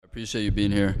Appreciate you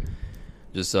being here.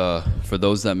 Just for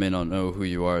those that may not know who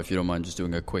you are, if you don't mind just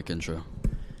doing a quick intro.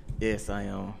 Yes, I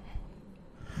am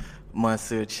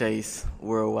Monsieur Chase,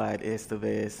 Worldwide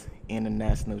Estevez,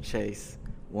 International Chase.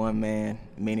 One man,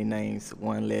 many names,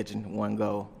 one legend, one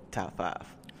goal, top five.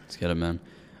 Let's get it, man.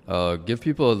 Give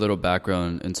people a little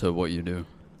background into what you do.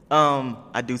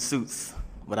 I do suits,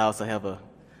 but I also have a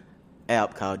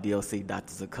app called DLC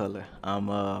Doctors of Color.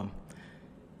 I'm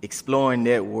exploring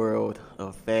that world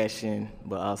of fashion,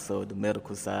 but also the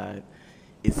medical side.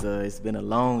 It's been a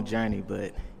long journey,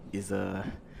 but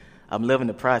I'm loving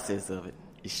the process of it.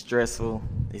 It's stressful,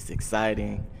 it's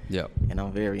exciting, Yeah. and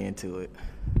I'm very into it.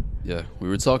 Yeah. We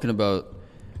were talking about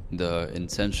the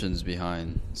intentions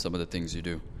behind some of the things you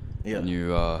do. Yeah. And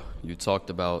you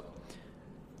talked about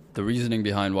the reasoning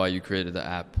behind why you created the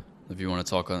app. If you want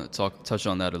to touch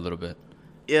on that a little bit.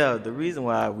 Yeah, the reason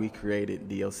why we created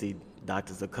DLC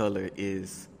Doctors of Color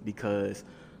is because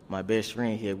my best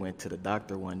friend here went to the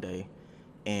doctor one day,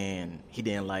 and he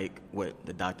didn't like what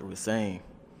the doctor was saying,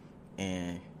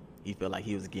 and he felt like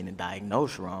he was getting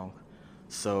diagnosed wrong.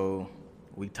 So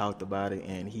we talked about it,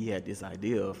 and he had this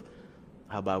idea of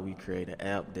how about we create an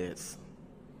app that's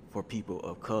for people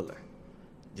of color,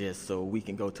 just so we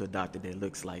can go to a doctor that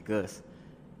looks like us.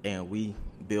 And we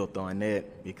built on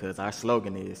that because our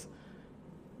slogan is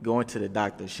going to the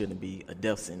doctor shouldn't be a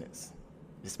death sentence.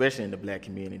 Especially in the black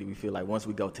community, we feel like once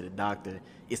we go to the doctor,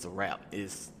 it's a wrap.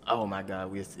 It's, oh my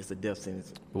God, it's a death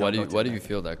sentence. Why do you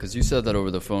feel that? Because you said that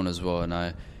over the phone as well, and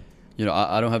I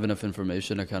don't have enough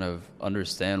information to kind of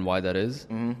understand why that is,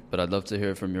 but I'd love to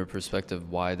hear from your perspective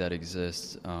why that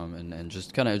exists, and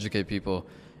just kind of educate people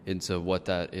into what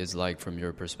that is like from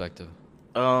your perspective.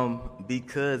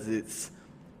 Because it's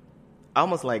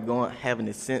almost like having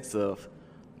a sense of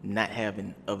not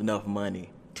having enough money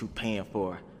to paying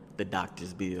for the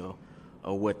doctor's bill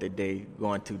or what they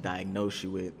going to diagnose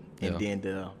you with, and then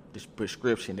the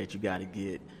prescription that you got to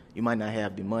get. You might not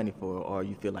have the money for it, or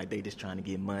you feel like they just trying to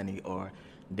get money, or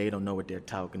they don't know what they're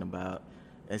talking about.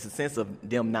 It's a sense of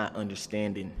them not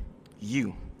understanding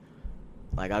you.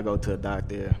 Like I go to a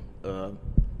doctor, a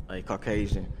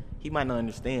Caucasian, he might not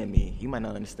understand me. He might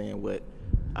not understand what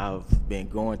I've been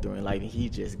going through, and like he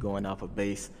just going off a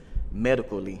base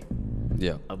medically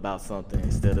about something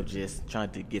instead of just trying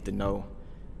to get to know,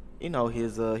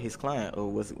 his client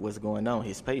or what's going on,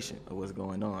 his patient or what's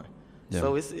going on. Yeah.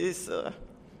 So it's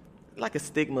like a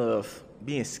stigma of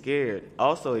being scared.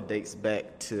 Also, it dates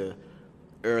back to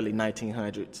early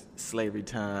 1900s slavery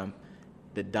time,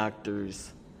 the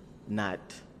doctors not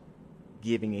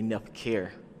giving enough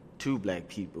care to black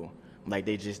people, like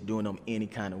they just doing them any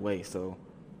kind of way. So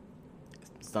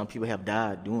some people have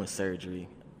died doing surgery,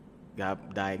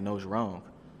 got diagnosed wrong.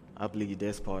 I believe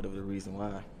that's part of the reason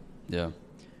why. Yeah.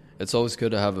 It's always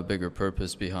good to have a bigger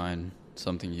purpose behind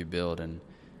something you build, and,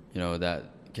 that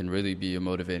can really be a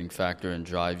motivating factor and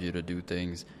drive you to do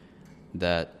things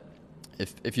that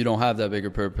if you don't have that bigger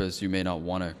purpose, you may not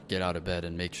want to get out of bed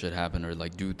and make shit happen or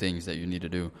like do things that you need to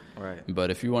do. Right.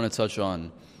 But if you want to touch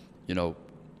on,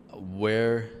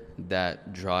 where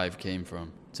that drive came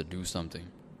from to do something.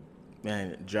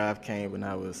 Man, drive came when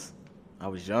I was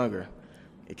younger.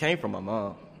 It came from my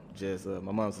mom.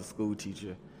 My mom's a school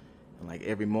teacher, and like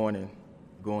every morning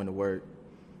going to work,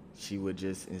 she would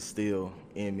just instill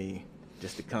in me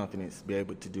just the confidence, be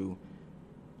able to do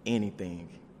anything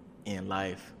in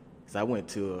life. Because I went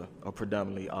to a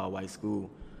predominantly all-white school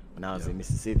when I was in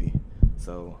Mississippi.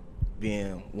 So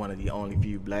being one of the only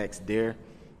few blacks there,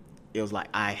 it was like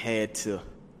I had to,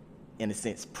 in a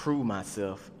sense, prove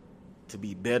myself to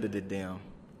be better than them,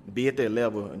 be at their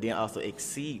level, and then also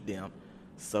exceed them.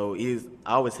 So I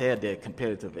always had that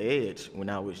competitive edge when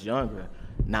I was younger,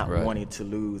 not wanting to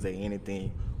lose at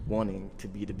anything, wanting to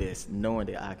be the best, knowing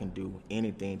that I can do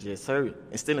anything, just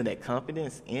instilling that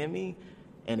confidence in me,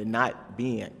 and not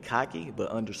being cocky, but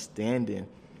understanding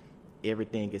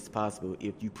everything is possible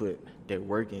if you put that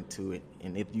work into it,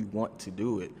 and if you want to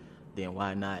do it, then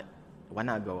why not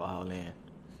go all in?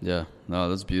 Yeah, no,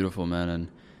 that's beautiful, man. And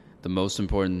the most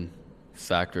important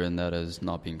factor in that is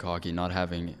not being cocky, not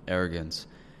having arrogance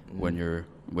when you're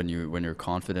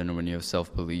confident and when you have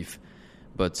self-belief.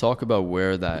 But talk about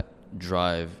where that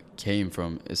drive came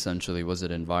from. Essentially, was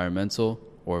it environmental,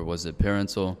 or was it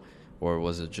parental, or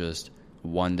was it just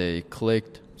one day it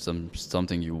clicked,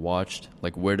 something you watched?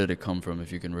 Like, where did it come from,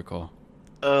 if you can recall?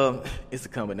 It's a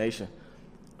combination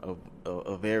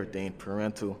of everything.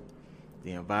 Parental,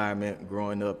 the environment,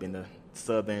 growing up in the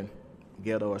southern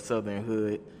ghetto or southern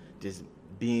hood, just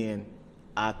being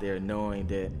out there, knowing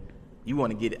that you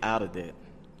want to get out of that.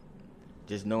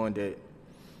 Just knowing that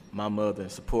my mother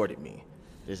supported me.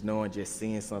 Just knowing, just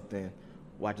seeing something,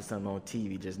 watching something on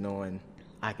TV, just knowing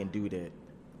I can do that.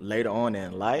 Later on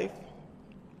in life,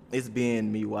 it's been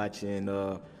me watching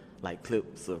like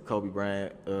clips of Kobe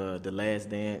Bryant, The Last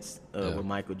Dance with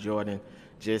Michael Jordan,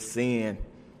 just seeing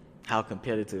how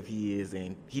competitive he is,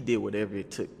 and he did whatever it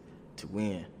took to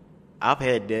win. I've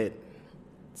had that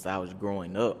since I was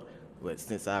growing up, but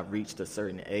since I've reached a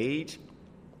certain age,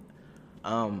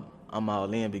 I'm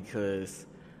all in because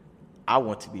I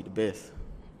want to be the best.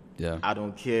 Yeah. I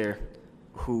don't care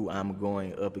who I'm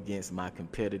going up against, my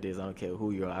competitors. I don't care who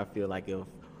you are. I feel like if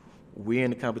we're in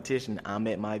the competition, I'm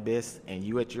at my best, and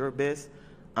you at your best,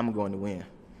 I'm going to win.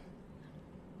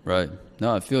 Right.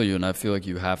 No, I feel you, and I feel like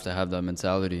you have to have that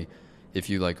mentality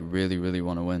if you like really, really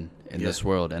want to win in this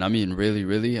world. And I mean, really,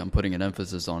 really, I'm putting an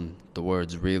emphasis on the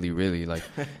words really, really, like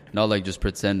not like just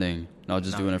pretending, not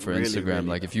just doing it for really, Instagram. really.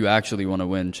 Like if you actually want to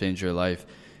win, change your life,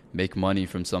 make money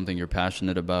from something you're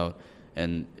passionate about,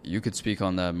 and you could speak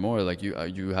on that more. Like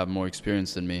you have more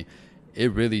experience than me.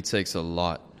 It really takes a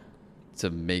lot to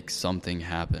make something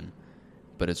happen.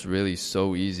 But it's really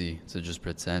so easy to just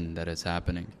pretend that it's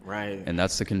happening. Right. And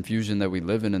that's the confusion that we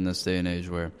live in this day and age,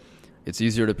 where it's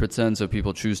easier to pretend, so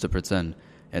people choose to pretend.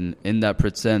 And in that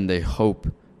pretend, they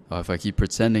hope, if I keep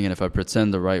pretending and if I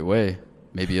pretend the right way,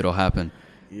 maybe it'll happen.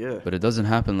 Yeah. But it doesn't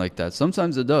happen like that.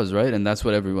 Sometimes it does, right? And that's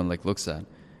what everyone like looks at.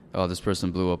 Oh, this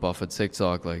person blew up off of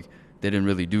TikTok. Like, they didn't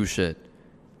really do shit.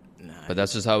 Nah, But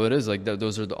that's just how it is. Like,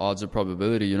 those are the odds of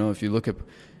probability. You know, if you look at,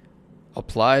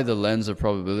 apply the lens of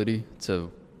probability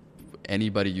to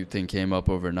anybody you think came up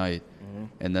overnight,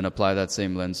 and then apply that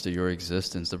same lens to your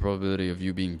existence, the probability of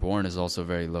you being born is also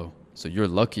very low. So you're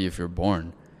lucky if you're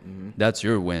born. That's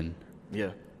your win.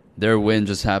 Yeah. Their win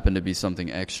just happened to be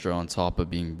something extra on top of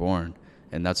being born,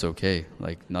 and that's okay.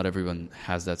 Like, not everyone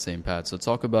has that same path. So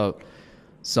talk about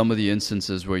some of the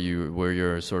instances where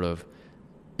your sort of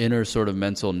inner sort of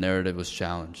mental narrative was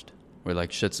challenged, where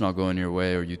like shit's not going your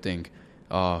way, or you think,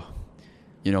 oh,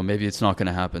 you know, maybe it's not going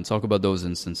to happen. Talk about those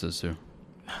instances too.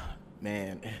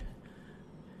 Man,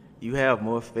 you have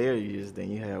more failures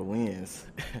than you have wins.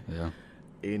 Yeah.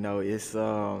 You know, it's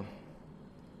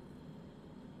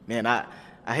man, I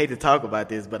hate to talk about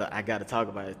this, but I got to talk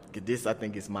about it, because this, I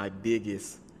think, is my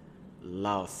biggest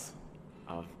loss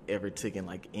I've ever taken,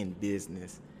 like, in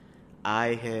business.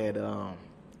 I had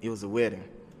it was a wedding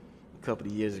a couple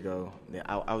of years ago.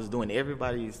 I was doing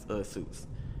everybody's suits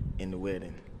in the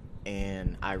wedding,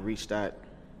 and I reached out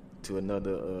to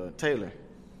another tailor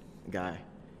guy,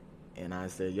 and I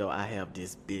said, yo, I have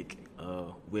this big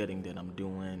wedding that I'm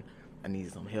doing. I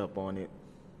need some help on it.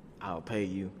 I'll pay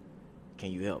you.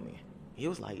 Can you help me? He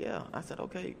was like, yeah. I said,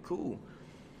 okay, cool.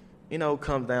 You know,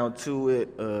 comes down to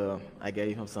it, I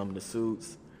gave him some of the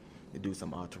suits to do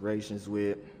some alterations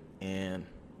with, and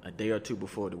a day or two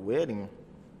before the wedding,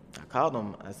 I called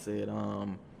him. I said,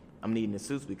 I'm needing the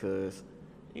suits because,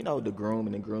 you know, the groom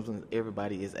and the groomsmen,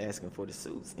 everybody is asking for the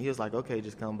suits. And he was like, okay,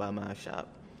 just come by my shop.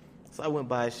 So I went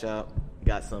by his shop,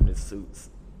 got some of the suits,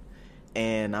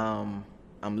 and I'm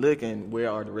looking,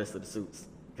 where are the rest of the suits?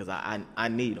 Because I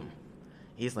need them.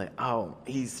 He's like, oh,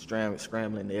 he's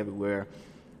scrambling everywhere.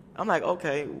 I'm like,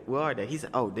 okay, where are they? He said,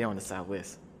 oh, they're on the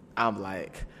Southwest. I'm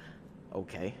like,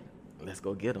 okay, let's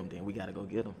go get them then. We got to go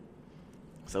get them.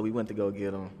 So we went to go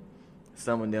get them.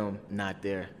 Some of them not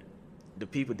there. The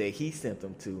people that he sent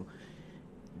them to,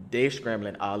 they're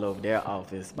scrambling all over their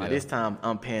office. By this time,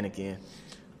 I'm panicking.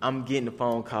 I'm getting the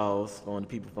phone calls from the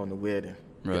people from the wedding.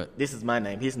 Right. This is my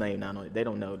name. His name not on it. They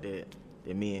don't know that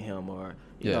me and him are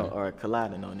are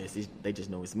colliding on this. They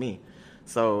just know it's me.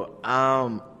 So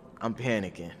I'm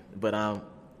panicking, but I'm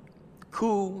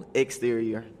cool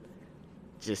exterior,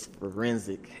 just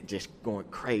forensic, just going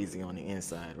crazy on the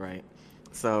inside, right?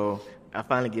 So I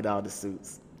finally get all the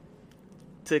suits.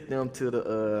 Took them to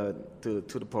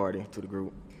the party, to the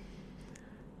group.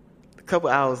 A couple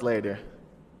hours later,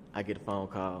 I get a phone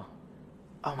call.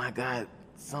 Oh my God,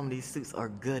 some of these suits are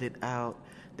gutted out.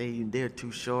 They're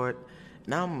too short.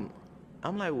 And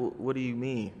I'm like, what do you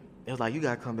mean? It was like, you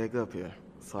gotta come back up here.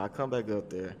 So I come back up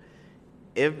there.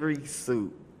 Every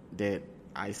suit that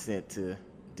I sent to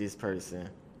this person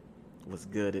was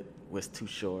gutted, was too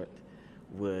short,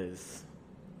 was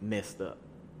messed up.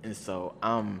 And so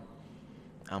I'm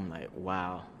like,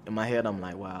 wow. In my head, I'm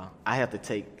like, wow. I have to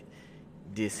take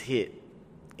this hit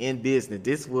in business.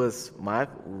 This was my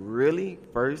really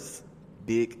first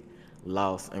big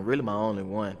loss, and really my only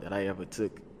one that I ever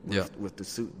took with the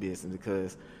suit business,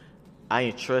 because I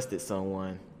entrusted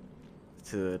someone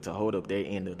to hold up their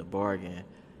end of the bargain,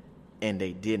 and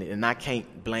they didn't. And I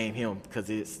can't blame him because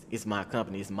it's my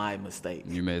company, it's my mistake.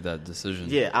 You made that decision.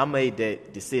 Yeah, I made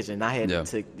that decision. I had Yeah.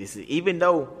 to take this, even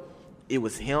though it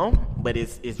was him, but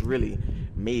it's really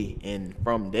me. And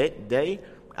from that day,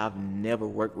 I've never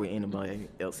worked with anybody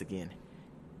else again,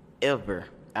 ever.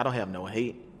 I don't have no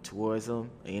hate towards him or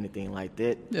anything like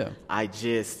that. Yeah. I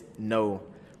just know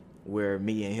where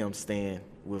me and him stand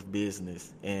with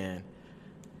business, and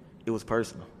it was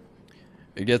personal.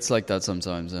 It gets like that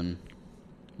sometimes, and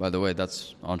by the way,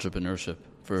 that's entrepreneurship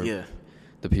for Yeah.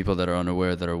 the people that are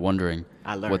unaware, that are wondering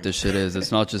I learned. what this shit is.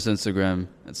 It's not just Instagram.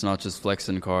 It's not just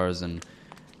flexing cars and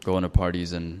going to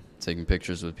parties and taking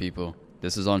pictures with people.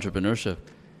 This is entrepreneurship.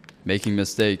 Making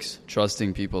mistakes,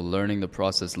 trusting people, learning the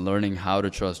process, learning how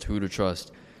to trust, who to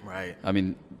trust. Right. I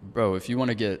mean, bro, if you want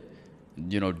to get,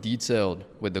 detailed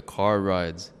with the car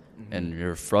rides and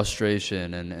your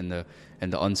frustration and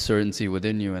the uncertainty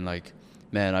within you, and like,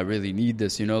 man, I really need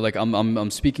this, like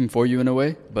I'm speaking for you in a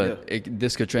way, but Yeah.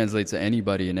 this could translate to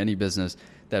anybody in any business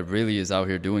that really is out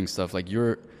here doing stuff. Like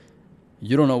you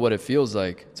don't know what it feels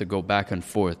like to go back and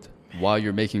forth while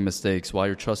you're making mistakes, while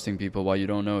you're trusting people, while you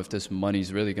don't know if this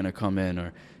money's really going to come in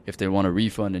or if they want a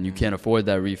refund and you can't afford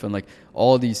that refund. Like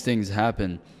all these things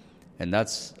happen, and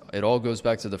it all goes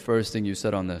back to the first thing you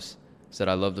said on this. You said,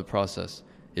 I love the process.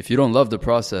 If you don't love the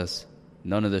process,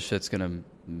 none of this shit's going to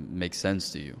make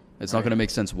sense to you. It's not Right. going to make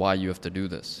sense why you have to do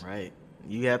this. Right.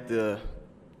 You have to,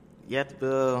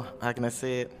 how can I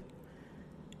say it?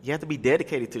 You have to be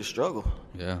dedicated to the struggle.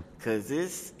 Yeah. Because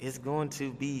it's going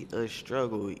to be a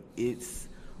struggle. It's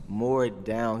more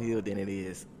downhill than it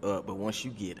is up. But once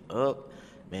you get up,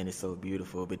 man, it's so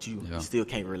beautiful. But you still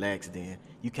can't relax then.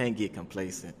 You can't get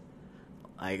complacent.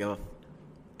 Like, if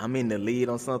I'm in the lead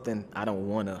on something, I don't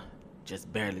want to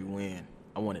just barely win.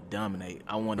 I want to dominate.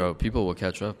 Bro, people will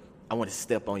catch up. I want to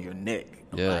step on your neck.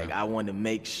 Yeah. Like, I want to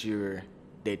make sure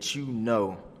that you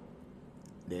know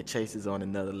that Chase is on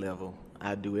another level.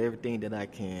 I do everything that I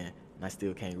can, and I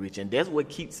still can't reach. And that's what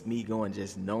keeps me going,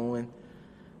 just knowing,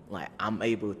 like, I'm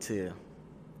able to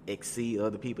exceed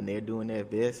other people, and they're doing their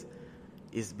best.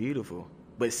 It's beautiful.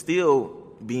 But still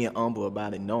being humble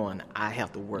about it, knowing I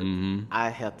have to work. Mm-hmm. I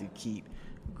have to keep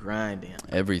grinding.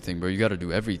 Everything, bro. You got to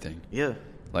do everything. Yeah.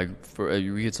 Like,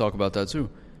 we could talk about that too.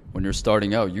 When you're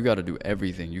starting out, you got to do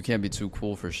everything. You can't be too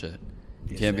cool for shit.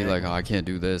 You can't be like, oh, I can't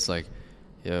do this. Like,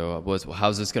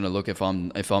 how's this gonna look if I'm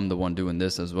the one doing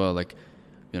this as well? Like,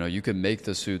 you can make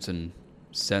the suits and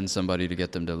send somebody to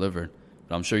get them delivered.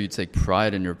 But I'm sure you take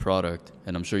pride in your product,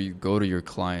 and I'm sure you go to your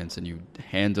clients and you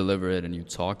hand deliver it and you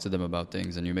talk to them about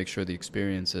things and you make sure the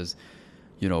experience is,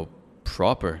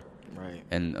 proper. Right.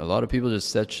 And a lot of people just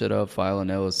set shit up, file an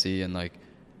LLC, and like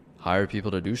hire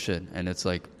people to do shit. And it's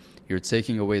like you're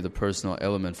taking away the personal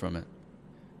element from it.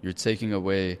 You're taking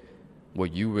away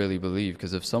what you really believe.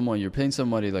 Because if you're paying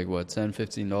somebody like what, $10,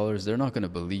 $15, they're not going to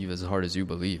believe as hard as you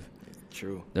believe.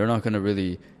 True. They're not going to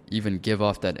really even give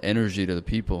off that energy to the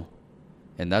people.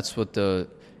 And that's what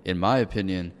in my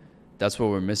opinion, that's what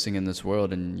we're missing in this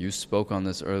world. And you spoke on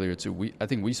this earlier too. I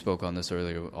think we spoke on this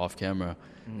earlier off camera.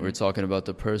 Mm-hmm. We were talking about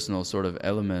the personal sort of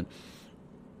element.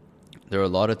 There are a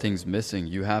lot of things missing.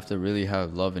 You have to really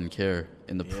have love and care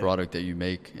in the product that you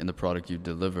make, in the product you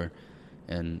deliver.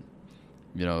 And,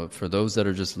 for those that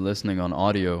are just listening on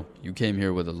audio, you came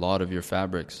here with a lot of your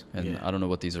fabrics. And I don't know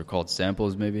what these are called,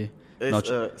 samples maybe?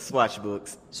 It's swatch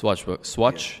books. Swatch books.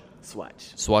 Swatch? Yeah.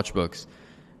 Swatch. Swatch books.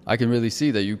 I can really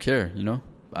see that you care, Yeah.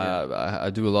 I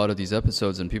do a lot of these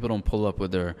episodes, and people don't pull up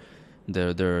with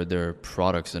their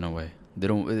products in a way. They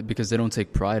don't, because they don't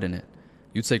take pride in it.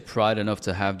 You take pride enough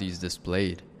to have these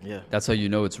displayed. Yeah. That's how you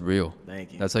know it's real.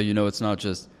 Thank you. That's how you know it's not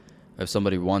just if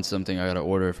somebody wants something, I got to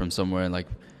order it from somewhere and like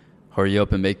hurry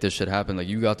up and make this shit happen. Like,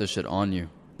 you got this shit on you.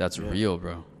 That's real,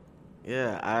 bro.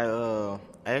 Yeah, I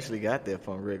actually got that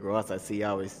from Rick Ross. I see you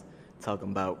always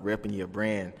talking about repping your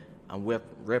brand. I'm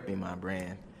repping my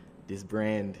brand. This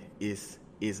brand is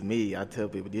me. I tell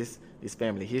people this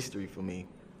family history for me.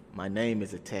 My name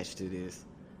is attached to this.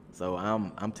 So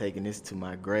I'm taking this to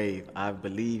my grave. I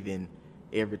believe in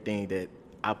everything that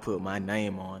I put my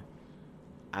name on.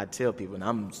 I tell people, and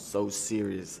I'm so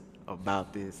serious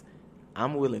about this,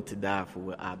 I'm willing to die for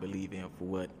what I believe in, for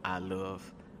what I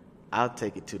love. I'll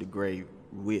take it to the grave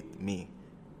with me.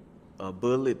 A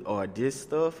bullet or this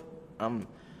stuff,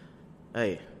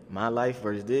 my life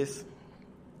versus this,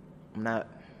 I'm not,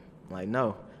 like,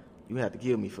 no, you have to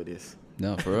kill me for this.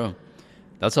 No, for real.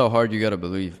 That's how hard you got to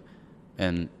believe.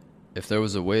 And if there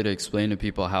was a way to explain to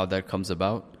people how that comes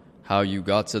about, how you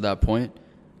got to that point,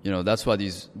 that's why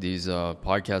these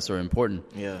podcasts are important.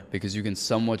 Yeah. Because you can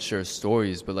somewhat share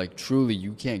stories, but like truly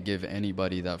you can't give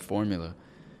anybody that formula.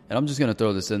 And I'm just going to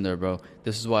throw this in there, bro.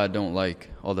 This is why I don't like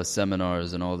all the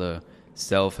seminars and all the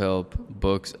self-help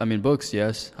books. I mean, books,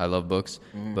 yes, I love books,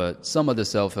 but some of the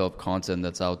self-help content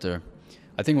that's out there,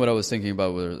 I think what I was thinking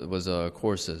about was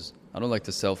courses. I don't like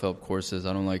the self-help courses.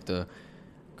 I don't like to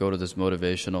go to this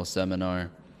motivational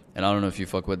seminar. And I don't know if you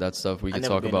fuck with that stuff. We can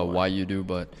talk about why you do,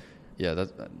 but yeah,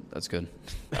 that's good.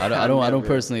 I don't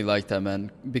personally like that,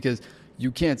 man, because you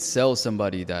can't sell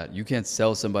somebody that. You can't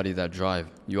sell somebody that drive.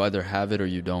 You either have it or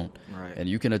you don't. Right. And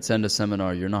you can attend a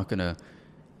seminar. You're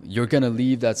gonna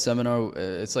leave that seminar.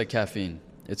 It's like caffeine.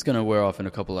 It's gonna wear off in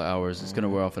a couple of hours. It's gonna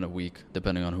wear off in a week,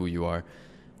 depending on who you are.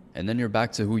 And then you're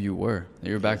back to who you were.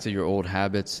 You're back to your old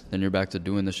habits. Then you're back to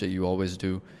doing the shit you always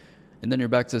do. And then you're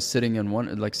back to sitting there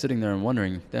and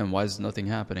wondering, damn, why is nothing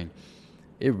happening?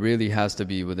 It really has to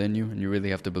be within you, and you really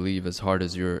have to believe as hard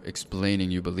as you're explaining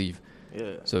you believe.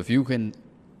 Yeah. So if you can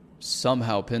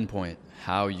somehow pinpoint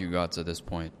how you got to this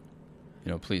point,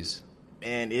 please.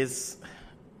 And it's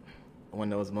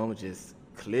one of those moments just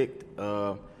clicked.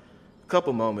 A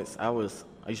couple moments. I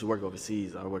used to work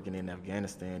overseas. I was working in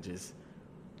Afghanistan, just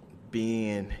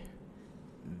being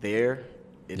there,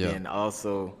 and then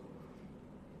also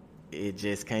it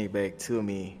just came back to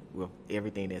me with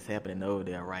everything that's happening over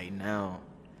there right now.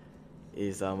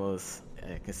 It's almost,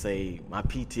 I can say, my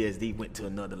PTSD went to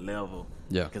another level.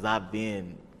 Yeah. Because I've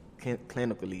been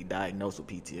clinically diagnosed with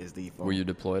PTSD. Were you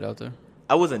deployed out there?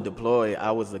 I wasn't deployed.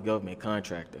 I was a government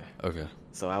contractor. Okay.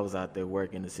 So I was out there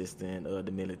working, assisting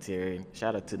the military.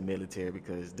 Shout out to the military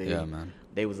because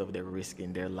they was over there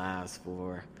risking their lives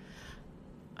for,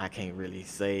 I can't really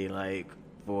say like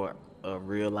for a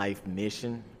real life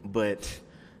mission, but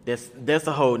that's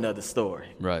a whole nother story.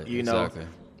 Right. Exactly.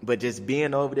 But just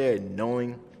being over there and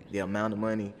knowing the amount of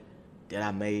money that I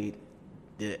made,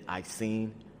 that I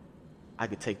seen, I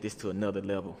could take this to another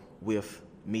level with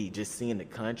me. Just seeing the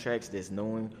contracts, just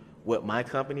knowing what my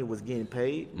company was getting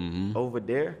paid over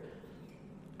there,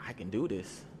 I can do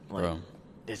this. Like,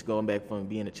 just going back from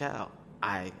being a child,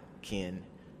 I can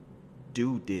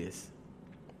do this.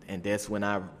 And that's when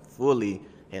I fully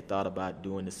had thought about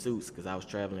doing the suits, because I was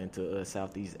traveling to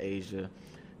Southeast Asia,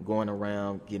 going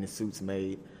around getting suits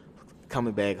made,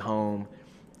 coming back home,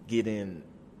 getting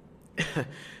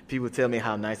people tell me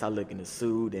how nice I look in the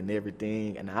suit and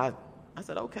everything, and I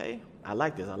said, okay, I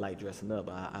like this. I like dressing up.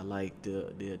 I like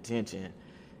the attention.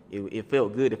 It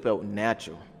felt good. It felt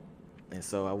natural. And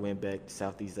so I went back to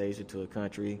Southeast Asia, to a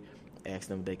country, asked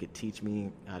them if they could teach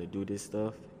me how to do this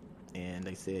stuff. And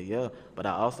they said, yeah. But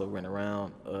I also went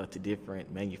around to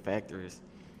different manufacturers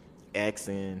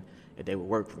asking if they would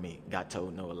work for me. Got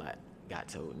told no a lot. Got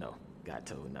told no.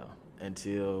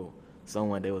 Until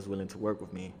someone that was willing to work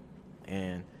with me.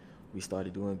 And we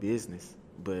started doing business.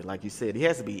 But like you said, it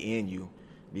has to be in you,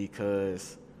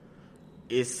 because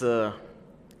it's a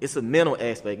mental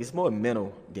aspect. It's more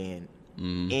mental than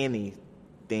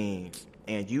anything.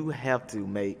 And you have to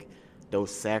make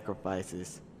those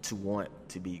sacrifices to want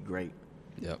to be great.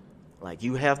 Yep. Like,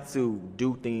 you have to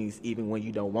do things even when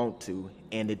you don't want to.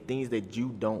 And the things that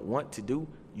you don't want to do,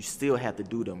 you still have to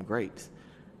do them great.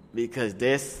 Because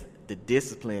that's the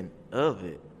discipline of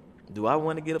it. Do I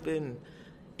want to get up and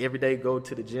every day go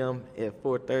to the gym at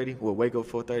 4:30? Well, wake up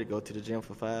 4:30, go to the gym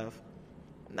for 5?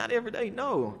 Not every day,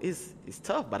 no. It's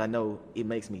tough, but I know it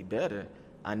makes me better.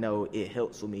 I know it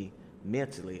helps with me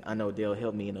mentally. I know they'll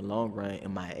help me in the long run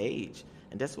in my age.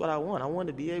 And that's what I want. I want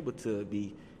to be able to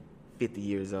be 50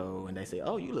 years old, and they say,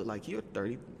 oh, you look like you're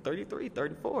 30, 33,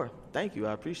 34. Thank you.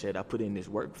 I appreciate it. I put in this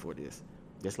work for this.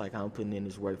 Just like I'm putting in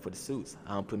this work for the suits.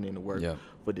 I'm putting in the work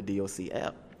for the DOC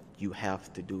app. You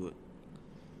have to do it.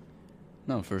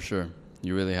 No, for sure.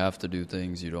 You really have to do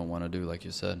things you don't want to do, like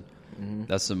you said.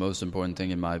 That's the most important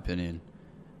thing, in my opinion.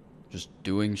 Just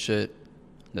doing shit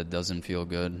that doesn't feel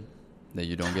good, that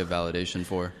you don't get validation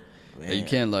for. That you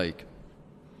can't, like,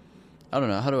 I don't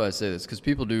know, how do I say this? Because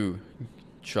people do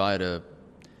try to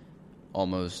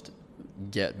almost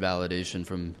get validation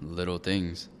from little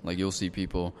things. Like, you'll see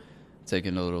people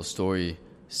taking a little story,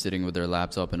 sitting with their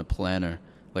laptop and a planner.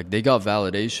 Like, they got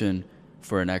validation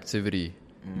for an activity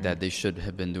that they should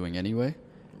have been doing anyway.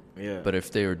 Yeah. But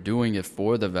if they are doing it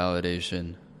for the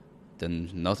validation,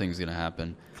 then nothing's going to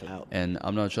happen. Clout. And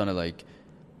I'm not trying to, like,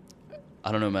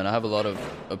 I don't know, man. I have a lot of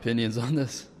opinions on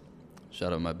this.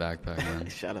 Shout out my backpack, man.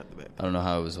 Shout out the backpack. I don't know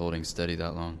how I was holding steady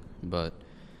that long. But,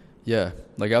 yeah,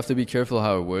 like, I have to be careful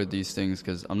how I word these things,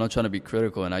 because I'm not trying to be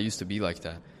critical, and I used to be like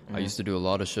that. I used to do a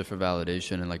lot of shit for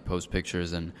validation and, like, post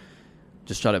pictures and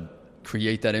just try to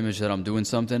create that image that I'm doing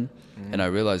something. And I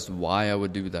realized why I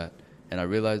would do that. And I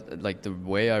realized, like, the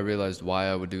way I realized why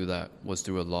I would do that was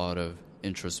through a lot of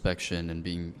introspection and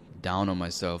being down on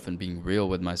myself and being real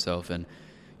with myself and,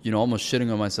 almost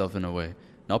shitting on myself in a way.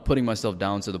 Not putting myself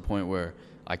down to the point where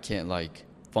I can't, like,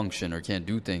 function or can't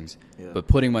do things, but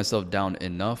putting myself down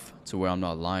enough to where I'm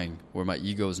not lying, where my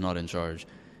ego is not in charge.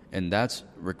 And that's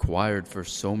required for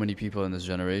so many people in this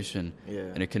generation. Yeah.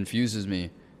 And it confuses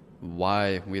me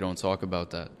why we don't talk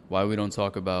about that, why we don't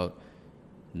talk about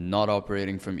not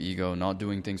operating from ego, not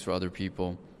doing things for other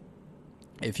people.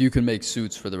 If you can make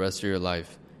suits for the rest of your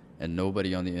life and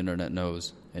nobody on the internet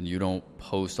knows and you don't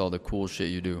post all the cool shit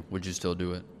you do, would you still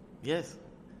do it? Yes,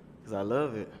 because I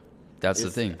love it. That's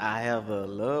the thing. I have a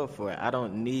love for it. I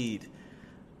don't need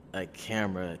a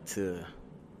camera to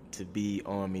be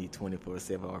on me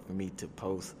 24/7 or for me to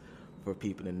post for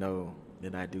people to know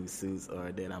that I do suits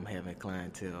or that I'm having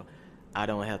clientele. I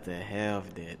don't have to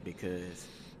have that because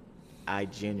I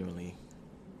genuinely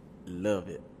love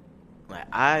it.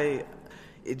 Like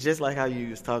it's just like how you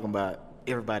was talking about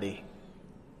everybody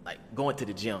like going to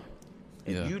the gym.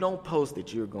 If you don't post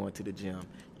that you're going to the gym,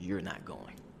 you're not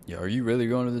going. Yeah, are you really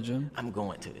going to the gym? I'm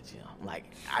going to the gym. Like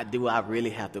I really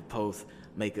have to post,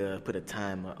 put a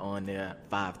timer on there,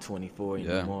 5:24 in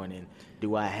the morning.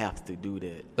 Do I have to do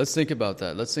that? Let's think about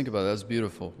that. That's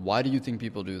beautiful. Why do you think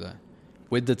people do that?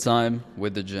 With the time,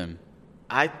 with the gym?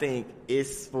 I think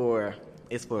it's for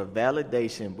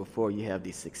validation before you have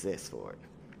the success for it.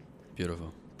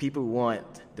 Beautiful. People want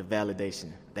the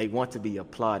validation. They want to be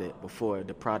applauded before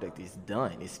the product is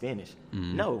done, it's finished.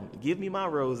 Mm-hmm. No, give me my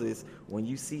roses when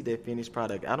you see that finished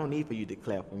product. I don't need for you to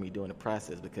clap for me during the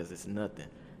process because it's nothing.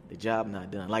 The job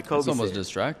not done. Like Kobe said. It's almost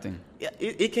distracting. Yeah,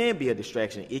 it can be a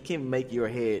distraction. It can make your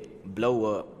head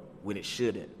blow up when it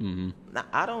shouldn't. Mm-hmm. Now,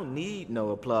 I don't need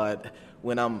no applaud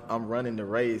when I'm running the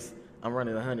race. I'm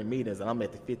running 100 meters and I'm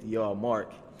at the 50-yard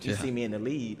mark. You see me in the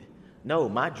lead. No,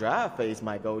 my drive phase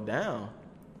might go down.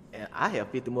 And I have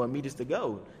 50 more meters to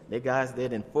go. That guy's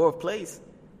there in fourth place.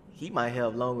 He might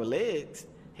have longer legs,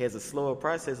 has a slower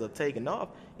process of taking off,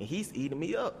 and he's eating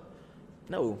me up.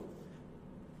 No.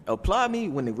 Applaud me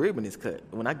when the ribbon is cut,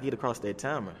 when I get across that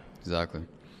timer. Exactly.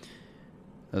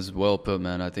 That's well put,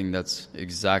 man. I think that's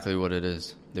exactly what it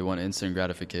is. They want instant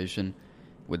gratification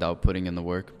without putting in the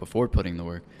work, before putting the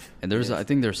work. And I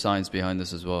think there's science behind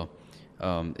this as well.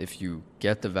 If you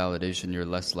get the validation, you're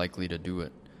less likely to do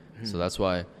it. So that's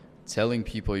why telling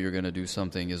people you're going to do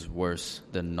something is worse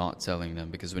than not telling them,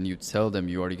 because when you tell them,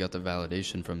 you already got the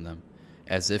validation from them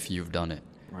as if you've done it.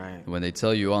 Right. When they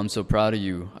tell you, "Oh, I'm so proud of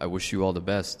you. I wish you all the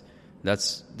best."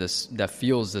 That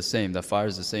feels the same. That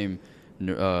fires the same,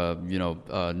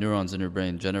 neurons in your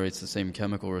brain, generates the same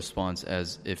chemical response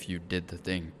as if you did the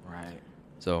thing. Right.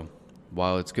 So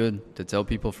while it's good to tell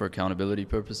people for accountability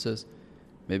purposes,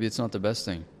 maybe it's not the best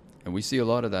thing. And we see a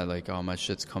lot of that, like, oh, my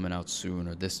shit's coming out soon,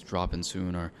 or this dropping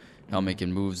soon, or now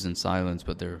making moves in silence,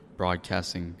 but they're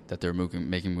broadcasting that they're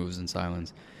making moves in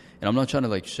silence. And I'm not trying to,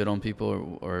 like, shit on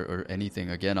people or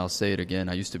anything. Again, I'll say it again.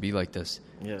 I used to be like this.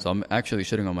 Yeah. So I'm actually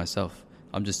shitting on myself.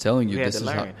 I'm just telling you this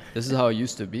is how it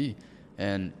used to be.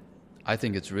 And I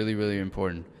think it's really, really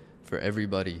important for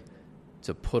everybody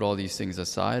to put all these things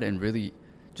aside and really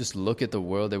just look at the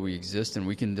world that we exist in.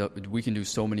 We can do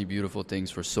so many beautiful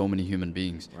things for so many human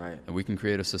beings. Right. And we can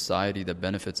create a society that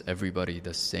benefits everybody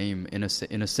the same, in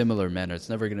a similar manner. It's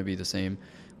never going to be the same,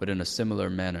 but in a similar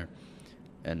manner.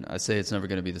 And I say it's never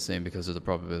going to be the same because of the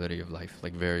probability of life,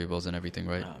 like variables and everything,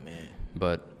 right? Oh, man.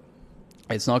 But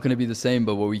it's not going to be the same,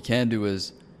 but what we can do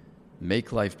is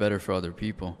make life better for other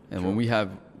people. And True.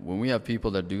 when we have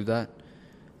people that do that,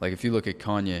 like if you look at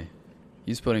Kanye,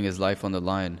 he's putting his life on the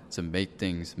line to make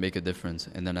a difference.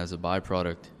 And then as a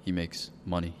byproduct, he makes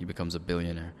money. He becomes a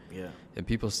billionaire. Yeah. And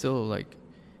people still like,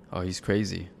 oh, he's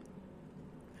crazy.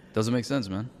 Doesn't make sense,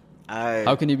 man.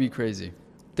 How can he be crazy?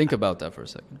 Think about that for a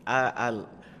second.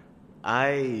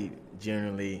 I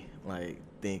generally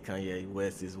think Kanye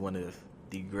West is one of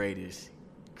the greatest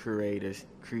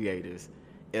creators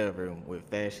ever with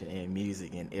fashion and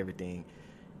music and everything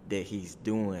that he's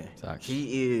doing. Exactly.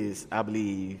 He is, I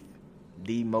believe,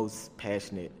 the most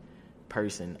passionate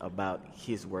person about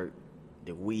his work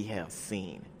that we have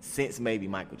seen since maybe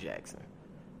Michael Jackson.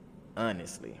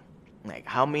 Honestly, like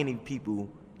how many people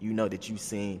that you've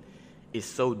seen is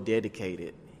so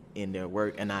dedicated in their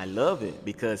work, and I love it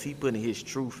because he putting his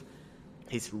truth,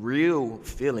 his real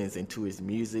feelings into his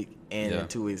music and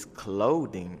into his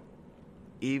clothing.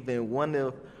 Even one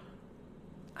of,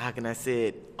 how can I say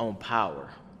it, on Power,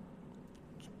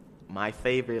 my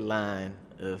favorite line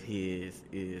of his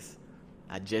is,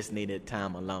 "I just needed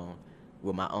time alone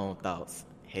with my own thoughts,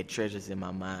 had treasures in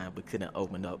my mind but couldn't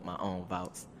open up my own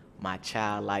vaults. My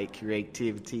childlike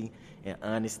creativity and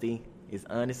honesty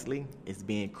is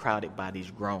being crowded by these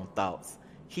grown thoughts.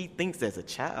 he thinks as a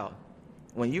child.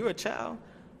 When you're a child,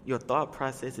 your thought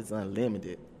process is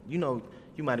unlimited. You know,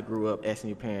 you might have grew up asking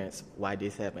your parents why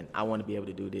this happened. I want to be able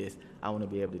to do this. I want to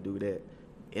be able to do that.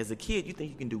 As a kid, you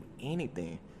think you can do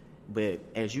anything. But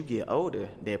as you get older,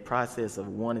 that process of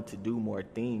wanting to do more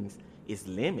things is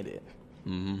limited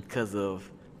because of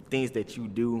things that you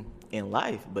do in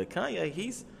life. But Kanye,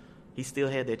 he still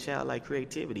had that childlike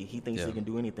creativity. He thinks he can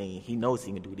do anything. He knows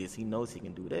he can do this. He knows he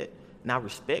can do that. And I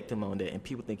respect him on that. And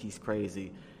people think he's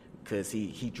crazy because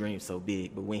he dreams so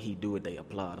big. But when he do it, they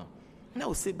applaud him.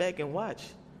 No, sit back and watch.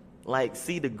 Like,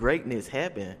 see the greatness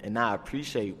happen. And I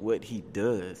appreciate what he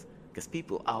does. Because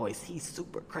people always, he's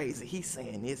super crazy. He's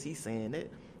saying this, he's saying that.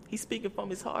 He's speaking from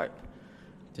his heart.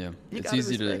 Yeah, it's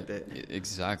easy to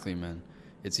exactly, man.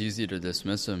 It's easy to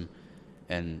dismiss him,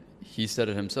 and he said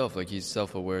it himself. Like, he's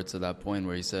self-aware to that point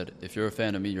where he said, "If you're a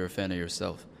fan of me, you're a fan of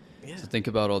yourself." Yeah. So think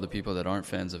about all the people that aren't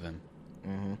fans of him.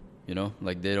 You know,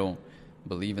 like, they don't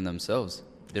believe in themselves.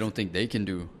 They don't think they can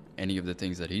do any of the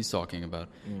things that he's talking about.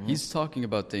 He's talking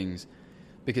about things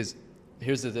because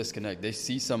here's the disconnect. They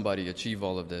see somebody achieve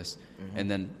all of this,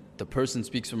 and then the person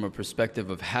speaks from a perspective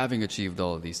of having achieved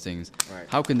all of these things. Right.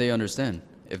 How can they understand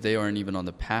if they aren't even on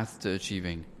the path to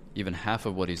achieving even half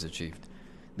of what he's achieved?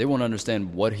 They won't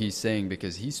understand what he's saying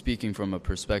because he's speaking from a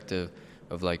perspective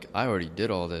of, like, I already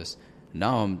did all this.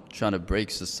 Now I'm trying to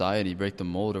break society, break the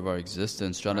mold of our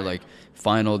existence, trying to, like,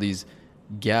 find all these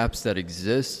gaps that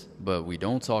exist, but we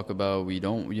don't talk about, they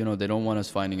don't want us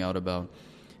finding out about.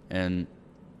 And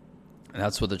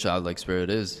that's what the childlike spirit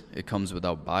is. It comes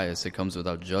without bias. It comes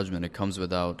without judgment. It comes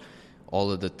without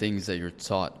all of the things that you're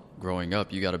taught growing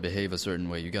up. You got to behave a certain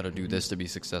way. You got to do this to be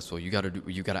successful. You got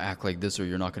to act like this or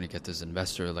you're not going to get this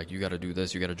investor. Like, you got to do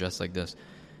this. You got to dress like this.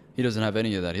 He doesn't have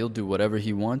any of that. He'll do whatever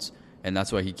he wants, and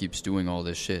that's why he keeps doing all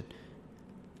this shit.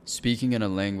 Speaking in a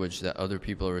language that other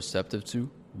people are receptive to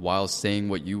while saying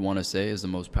what you want to say is the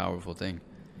most powerful thing.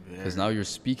 Because now you're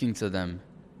speaking to them,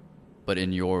 but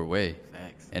in your way.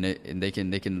 Facts. And they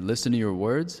can listen to your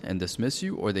words and dismiss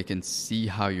you, or they can see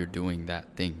how you're doing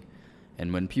that thing.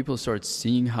 And when people start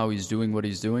seeing how he's doing what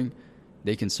he's doing,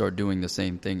 they can start doing the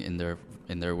same thing in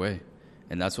their way.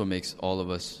 And that's what makes all of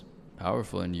us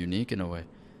powerful and unique in a way,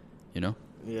 you know?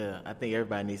 Yeah, I think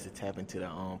everybody needs to tap into their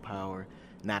own power,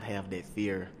 not have that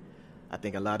fear. I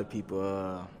think a lot of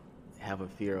people have a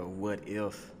fear of what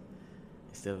if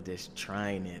instead of just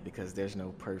trying it, because there's no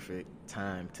perfect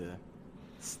time to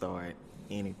start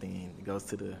anything. It goes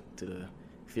to the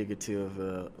figurative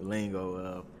lingo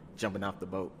of jumping off the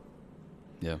boat.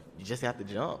 Yeah. You just have to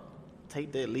jump.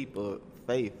 Take that leap of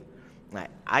faith. Like,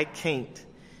 I can't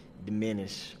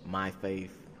diminish my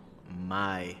faith,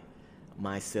 my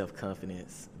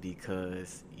self-confidence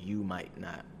because you might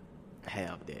not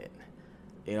have that.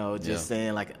 You know, just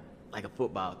saying like a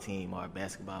football team or a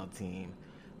basketball team,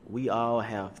 we all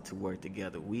have to work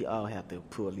together. We all have to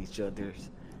pull each other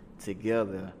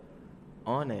together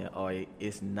on it, or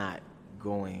it's not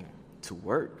going to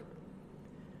work.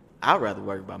 I'd rather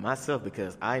work by myself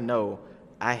because I know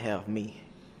I have me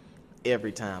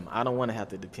every time. I don't want to have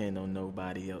to depend on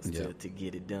nobody else to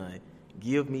get it done.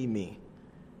 Give me.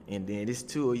 And then it's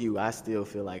two of you. I still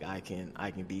feel like I can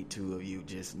beat two of you,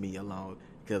 just me alone,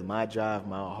 because my drive,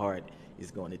 my heart is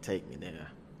going to take me there.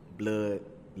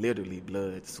 Literally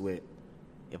blood, sweat.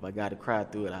 If I got to cry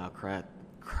through it, I'll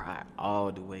cry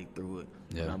all the way through it.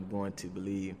 Yeah. But I'm going to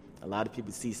believe. A lot of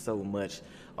people see so much,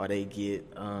 or they get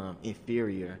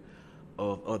inferior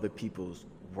of other people's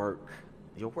work.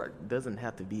 Your work doesn't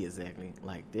have to be exactly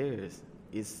like theirs.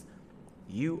 It's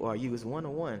you or you. It's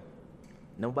one-on-one.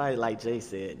 Nobody, like Jay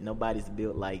said, nobody's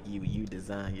built like you. You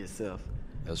design yourself.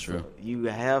 That's true. So you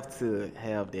have to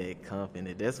have that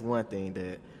confidence. That's one thing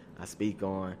that I speak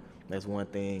on. That's one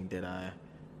thing that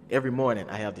every morning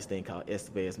I have this thing called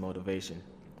Estevez Motivation.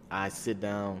 I sit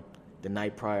down the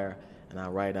night prior and I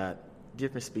write out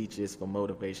different speeches for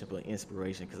motivation, for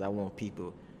inspiration, because I want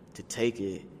people to take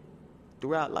it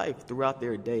throughout life, throughout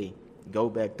their day, go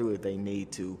back through it if they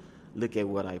need to, look at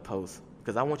what I post.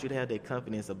 Because I want you to have that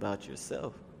confidence about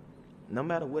yourself. No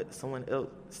matter what someone else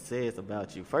says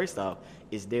about you, first off,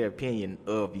 it's their opinion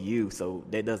of you, so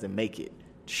that doesn't make it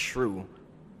true.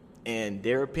 And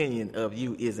their opinion of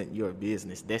you isn't your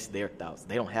business. That's their thoughts.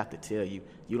 They don't have to tell you.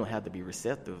 You don't have to be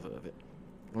receptive of it.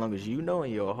 As long as you know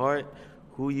in your heart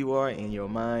who you are, in your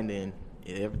mind, and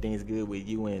everything's good with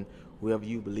you and whoever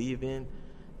you believe in,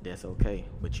 that's okay.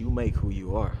 But you make who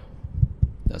you are.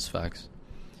 That's facts.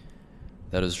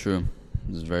 That is true.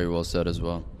 This is very well said as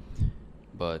well.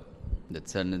 But the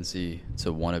tendency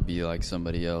to want to be like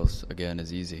somebody else, again,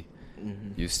 is easy.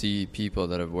 Mm-hmm. You see people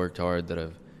that have worked hard, that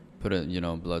have put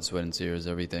in, blood, sweat, and tears,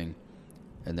 everything,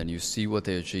 and then you see what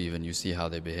they achieve and you see how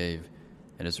they behave.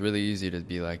 And it's really easy to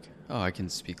be like, oh, I can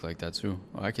speak like that too.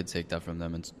 Or I could take that from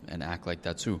them and act like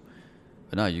that too.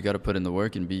 But no, you got to put in the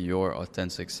work and be your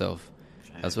authentic self.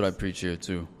 That's what I preach here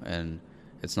too. And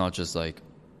it's not just like,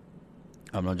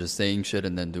 I'm not just saying shit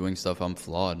and then doing stuff. I'm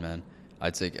flawed, man.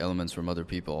 I take elements from other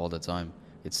people all the time.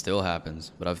 It still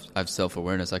happens, but I've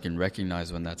self-awareness. I can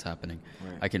recognize when that's happening.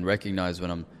 Right. I can recognize when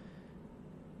I'm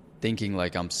thinking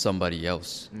like I'm somebody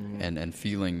else, and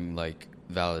feeling like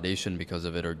validation because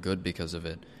of it or good because of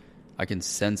it. I can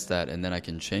sense that, and then I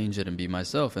can change it and be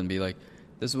myself and be like,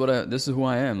 this is who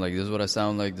I am. Like, this is what I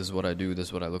sound like. This is what I do. This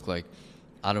is what I look like.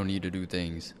 I don't need to do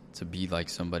things to be like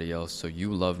somebody else. So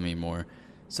you love me more,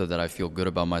 so that I feel good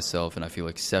about myself and I feel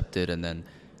accepted, and then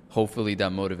hopefully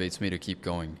that motivates me to keep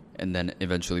going and then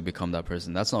eventually become that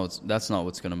person. That's not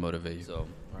what's going to motivate you. So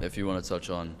if you want to touch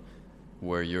on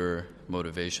where your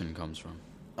motivation comes from.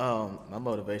 My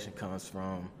motivation comes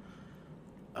from,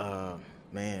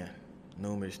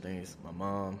 numerous things. My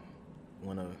mom,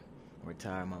 want to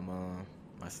retire my mom,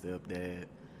 my stepdad,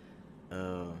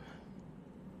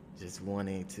 just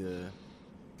wanting to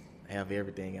have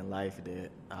everything in life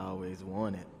that I always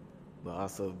wanted, but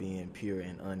also being pure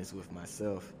and honest with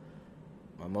myself.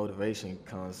 My motivation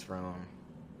comes from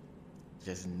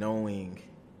just knowing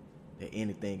that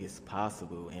anything is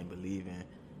possible and believing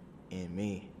in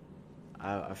me.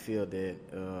 I feel that,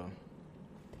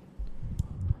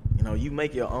 you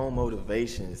make your own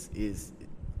motivations is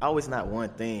always not one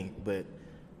thing, but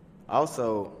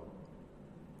also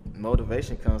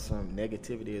motivation comes from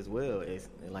negativity as well. It's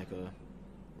like a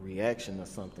reaction or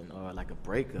something, or like a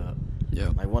breakup. Yeah.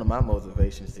 Like, one of my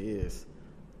motivations is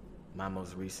my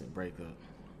most recent breakup,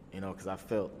 because I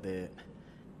felt that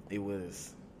it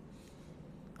was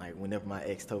like, whenever my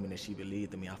ex told me that she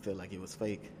believed in me, I felt like it was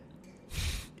fake.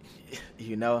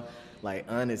 Like,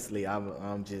 honestly,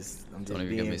 I'm just don't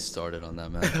even get me started on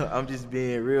that, man. I'm just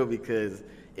being real, because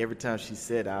every time she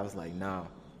said it, I was like, no.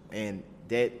 And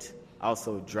that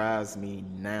also drives me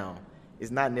now. It's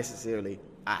not necessarily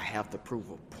I have to prove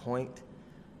a point,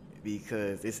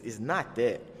 because it's not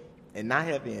that. And I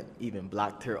haven't even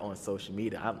blocked her on social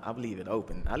media. I leave it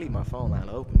open. I leave my phone line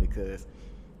open because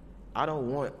I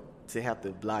don't want to have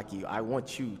to block you. I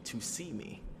want you to see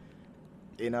me.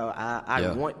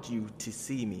 I want you to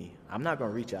see me. I'm not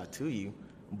going to reach out to you,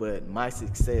 but my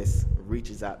success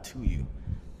reaches out to you.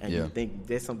 And you think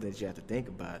that's something that you have to think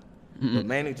about. Mm-hmm. But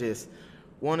mainly just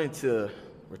wanting to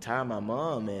retire my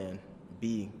mom and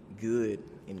be good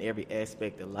in every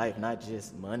aspect of life, not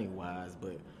just money-wise,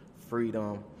 but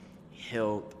freedom,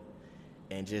 health,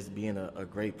 and just being a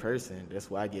great person. That's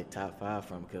where I get top 5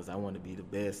 from, because I want to be the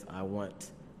best. I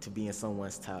want to be in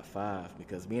someone's top 5,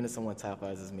 because being in someone's top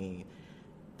 5 does mean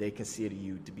they consider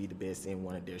you to be the best in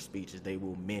one of their speeches. They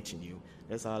will mention you.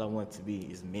 That's all I want to be,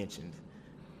 is mentioned.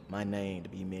 My name to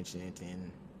be mentioned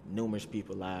in numerous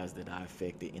people's lives that I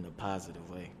affected in a positive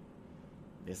way.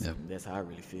 That's how I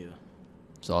really feel.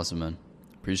 It's awesome, man.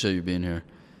 Appreciate you being here.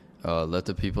 Let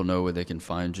the people know where they can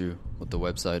find you, what the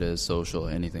website is, social,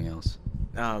 anything else.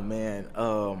 Oh, man.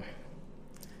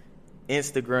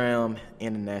 Instagram,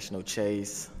 International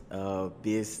Chase.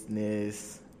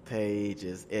 Business page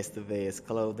is Estevez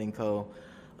Clothing Co.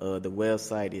 The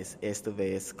website is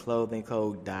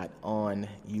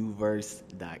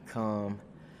estevezclothingco.onuverse.com.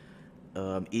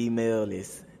 Email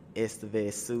is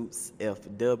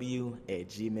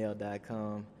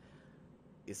estevezsuitsfw@gmail.com.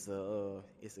 It's a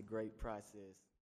great process.